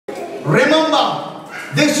Remember,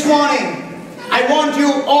 this morning, I want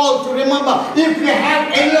you all to remember, if you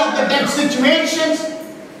have any of the dead situations,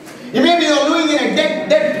 maybe you're living in a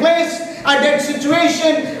dead place, a dead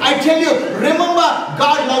situation, I tell you, remember,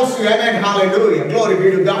 God loves you. Amen. Hallelujah. Glory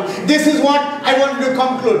be to God. This is what I want to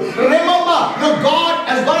conclude. Remember, God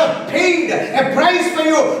has got paid a price for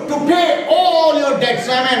you to pay all your debts.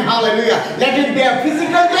 Amen. Hallelujah. Let it be a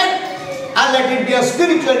physical debt, and let it be a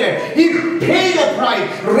spiritual debt. He paid a price.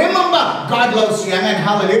 Remember, God loves you. Amen.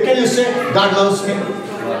 Hallelujah. Can you say, God loves me?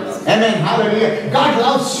 Amen. Hallelujah. God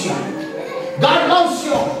loves you. God loves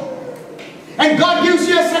you. And God gives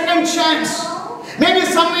you a second chance. Maybe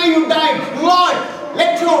somewhere you died. Lord,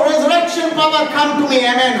 let your resurrection power come to me.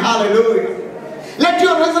 Amen. Hallelujah. Let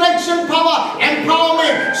your resurrection power empower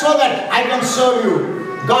me so that I can serve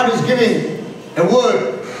you. God is giving a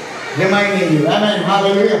word reminding you. Amen.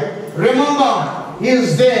 Hallelujah. Remember, He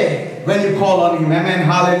is there when you call on Him. Amen.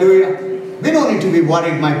 Hallelujah. We don't need to be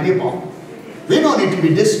worried, my people. We don't need to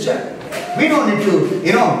be disturbed. We don't need to,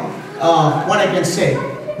 what I can say.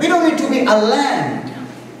 We don't need to be alarmed.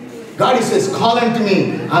 God says, call unto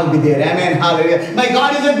me, I'll be there. Amen. Hallelujah. My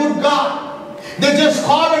God is a good God. They just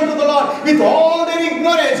call unto the Lord with all their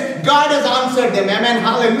ignorance. God has answered them. Amen.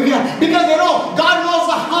 Hallelujah. Because they know, God knows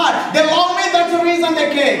the heart. They love me, that's the reason they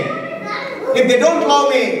came. If they don't love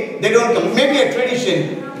me, they don't come. Maybe a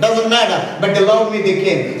tradition, doesn't matter. But they love me, they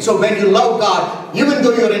came. So when you love God, even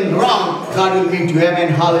though you're in wrong, God will meet you. Amen.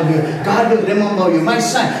 Hallelujah. God will remember you. My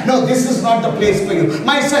son, no, this is not the place for you.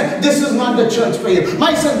 My son, this is not the church for you.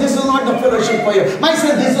 My son, this is not the fellowship for you. My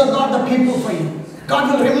son, this is not the people for you.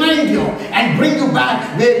 God will remind you and bring you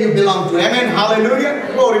back where you belong to. Amen.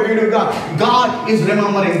 Hallelujah. Glory be to God. God is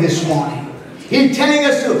remembering this morning. He's telling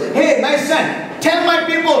us to, hey, my son, tell my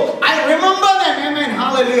people, I remember them. Amen.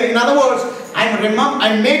 Hallelujah. In other words,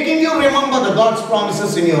 I'm making you remember the God's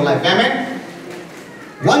promises in your life. Amen.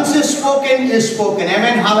 Once He's spoken, He's spoken.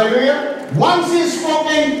 Amen. Hallelujah. Once He's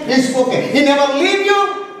spoken, He's spoken. He never leave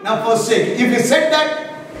you, nor forsake. If He said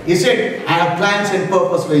that, He said, I have plans and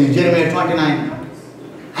purpose for you. Jeremiah 29.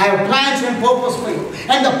 I have plans and purpose for you.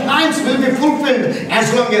 And the plans will be fulfilled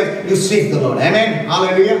as long as you seek the Lord. Amen.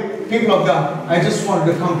 Hallelujah. People of God, I just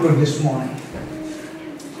wanted to conclude this morning.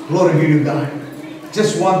 Glory be to God.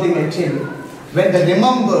 Just one thing I tell you. When they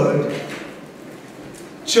remembered,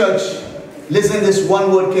 church, listen to this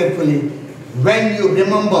one word carefully. When you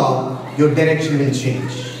remember, your direction will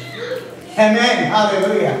change. Amen.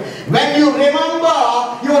 Hallelujah. When you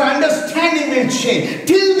remember, your understanding will change.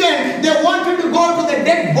 Till then, they wanted to go to the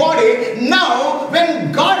dead body. Now,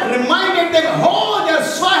 when God reminded them, oh, they're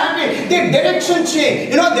so happy. Their direction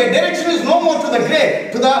changed. Their direction is no more to the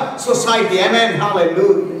grave, to the society. Amen.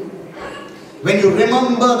 Hallelujah. When you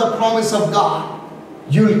remember the promise of God,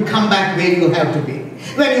 you'll come back where you have to be.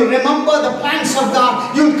 When you remember the plans of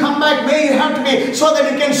God, you'll come back where you have to be so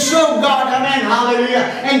that you can serve God. Amen. Hallelujah.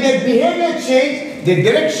 And their behavior changed, their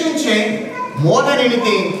direction changed. More than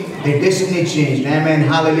anything, their destiny changed. Amen.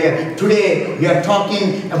 Hallelujah. Today, we are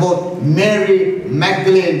talking about Mary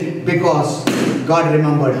Magdalene because God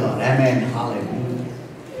remembered her. Amen. Hallelujah.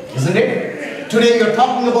 Isn't it? Today, you're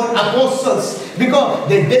talking about apostles because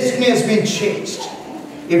their destiny has been changed.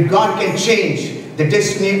 If God can change the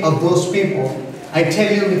destiny of those people, I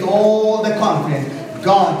tell you with all the confidence,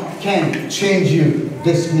 God can change you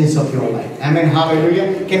destinies of your life. Amen.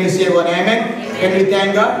 Hallelujah. Can you say one amen? Can we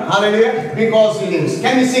thank God? Hallelujah. Because He lives.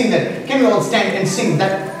 Can we sing that? Can we all stand and sing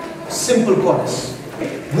that simple chorus?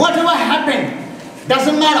 Whatever happened,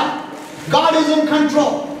 doesn't matter. God is in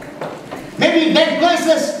control. Maybe dead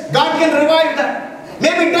places, God can revive them.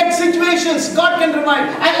 Maybe dead situations, God can revive.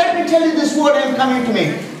 And let me tell you this word I'm coming to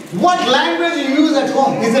me. What language you use at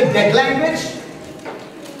home? Is it dead language?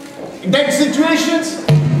 Dead situations?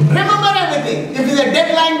 Remember everything. If it's a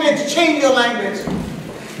dead language, change your language.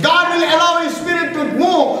 God will allow His Spirit to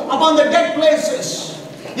move upon the dead places.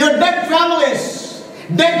 Your dead families,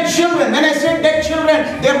 dead children. When I say dead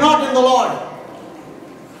children, they're not in the Lord.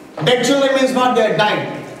 Dead children means not they're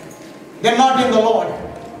died. They're not in the Lord.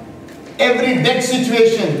 Every dead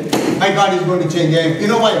situation, my God is going to change. You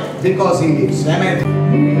know why? Because He lives. Amen.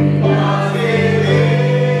 Because He lives,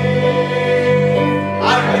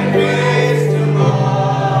 I can face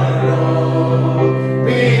tomorrow.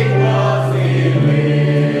 Because He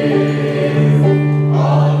lives,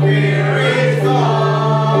 all fear is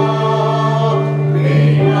gone.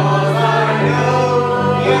 Because I know,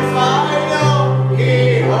 yes I know, He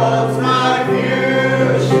holds my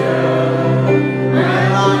future.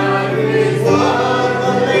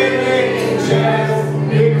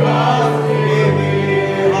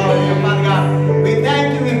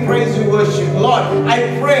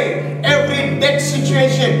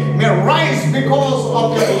 situation may rise because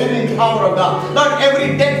of your living power of God. Lord,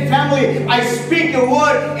 every dead family, I speak your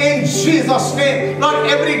word in Jesus' name. Lord,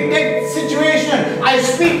 every dead situation, I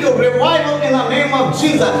speak your revival in the name of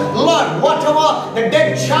Jesus. Lord, whatever the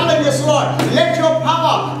dead challenges, Lord, let your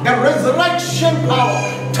power, the resurrection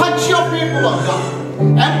power, touch your people, of God.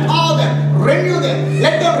 Empower them, renew them.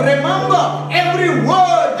 Let them remember every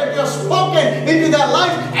word that you have spoken into their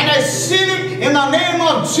life, and I seal it in the name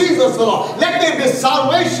of Jesus, Lord. Let there be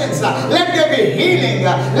salvations, let there be healing,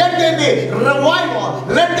 let there be revival,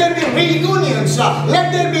 let there be reunions,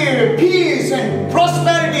 let there be peace and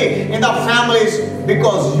prosperity in the families,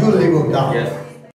 because you live, God. Yes.